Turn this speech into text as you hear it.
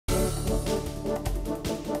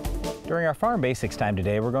During our Farm Basics time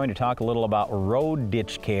today, we're going to talk a little about road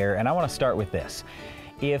ditch care, and I want to start with this.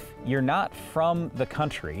 If you're not from the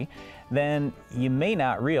country, then you may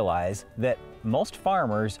not realize that most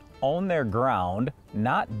farmers own their ground,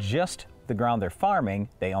 not just the ground they're farming,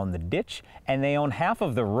 they own the ditch and they own half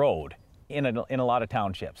of the road in a lot of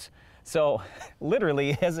townships. So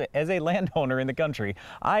literally, as a landowner in the country,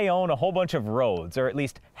 I own a whole bunch of roads, or at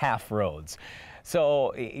least half roads.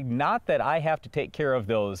 So not that I have to take care of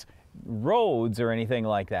those roads or anything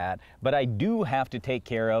like that, but I do have to take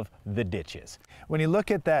care of the ditches. When you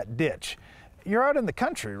look at that ditch, you're out in the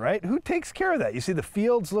country, right? Who takes care of that? You see the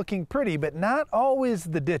fields looking pretty, but not always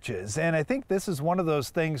the ditches. And I think this is one of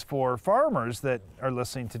those things for farmers that are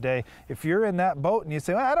listening today. If you're in that boat and you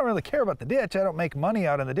say, well, I don't really care about the ditch, I don't make money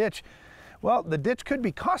out in the ditch. Well, the ditch could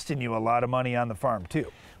be costing you a lot of money on the farm too.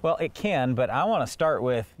 Well, it can, but I want to start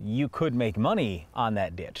with you could make money on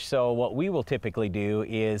that ditch. So what we will typically do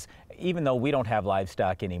is, even though we don't have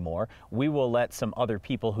livestock anymore, we will let some other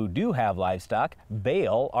people who do have livestock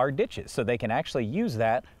bale our ditches so they can actually use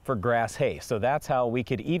that for grass hay. So that's how we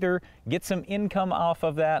could either get some income off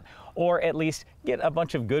of that or at least get a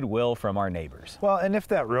bunch of goodwill from our neighbors. Well, and if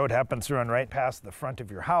that road happens to run right past the front of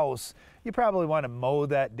your house, you probably want to mow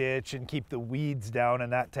that ditch and keep the weeds down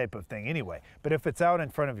and that type of thing anyway. But if it's out in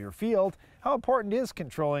front of your field, how important is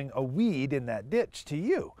controlling a weed in that ditch to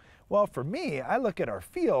you? Well, for me, I look at our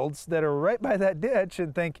fields that are right by that ditch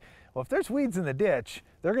and think, well, if there's weeds in the ditch,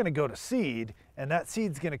 they're going to go to seed, and that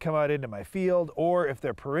seed's going to come out into my field. Or if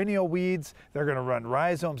they're perennial weeds, they're going to run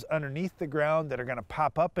rhizomes underneath the ground that are going to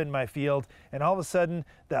pop up in my field. And all of a sudden,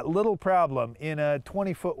 that little problem in a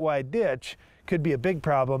 20-foot wide ditch could be a big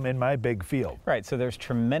problem in my big field. Right, so there's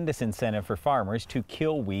tremendous incentive for farmers to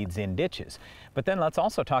kill weeds in ditches. But then let's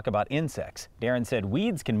also talk about insects. Darren said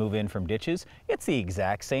weeds can move in from ditches. It's the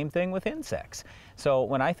exact same thing with insects. So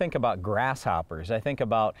when I think about grasshoppers, I think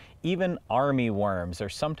about even army worms or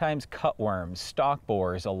sometimes cutworms, stalk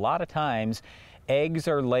borers. A lot of times eggs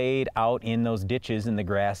are laid out in those ditches in the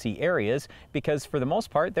grassy areas because for the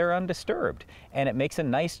most part they're undisturbed, and it makes a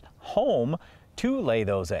nice home to lay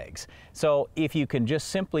those eggs. So if you can just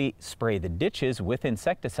simply spray the ditches with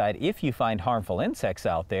insecticide, if you find harmful insects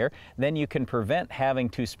out there, then you can prevent having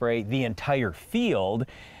to spray the entire field.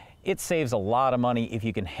 It saves a lot of money if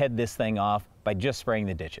you can head this thing off by just spraying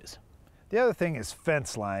the ditches. The other thing is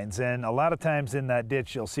fence lines, and a lot of times in that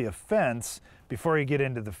ditch you'll see a fence before you get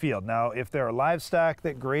into the field. Now, if there are livestock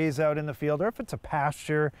that graze out in the field, or if it's a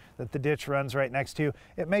pasture that the ditch runs right next to,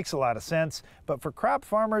 it makes a lot of sense. But for crop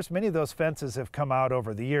farmers, many of those fences have come out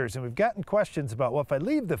over the years, and we've gotten questions about, well, if I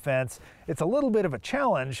leave the fence, it's a little bit of a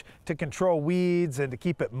challenge to control weeds and to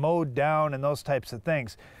keep it mowed down and those types of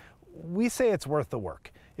things. We say it's worth the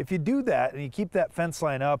work. If you do that and you keep that fence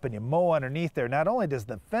line up and you mow underneath there, not only does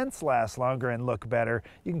the fence last longer and look better,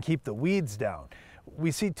 you can keep the weeds down.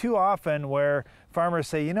 We see too often where farmers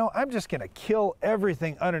say, you know, I'm just going to kill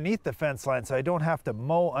everything underneath the fence line so I don't have to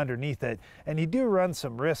mow underneath it. And you do run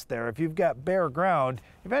some risk there. If you've got bare ground,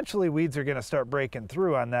 eventually weeds are going to start breaking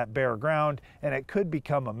through on that bare ground, and it could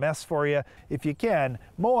become a mess for you. If you can,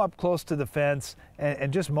 mow up close to the fence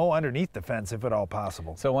and just mow underneath the fence if at all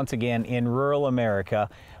possible. So once again, in rural America,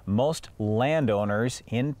 most landowners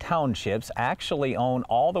in townships actually own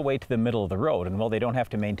all the way to the middle of the road. And while they don't have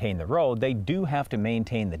to maintain the road, they do have to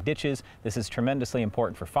maintain the ditches. This is tremendously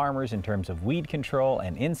important for farmers in terms of weed control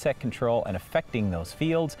and insect control and affecting those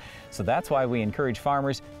fields. So that's why we encourage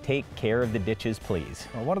farmers, take care of the ditches, please.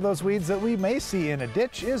 Well, one of those weeds that we may see in a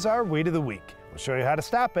ditch is our weed of the week. We'll show you how to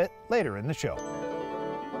stop it later in the show.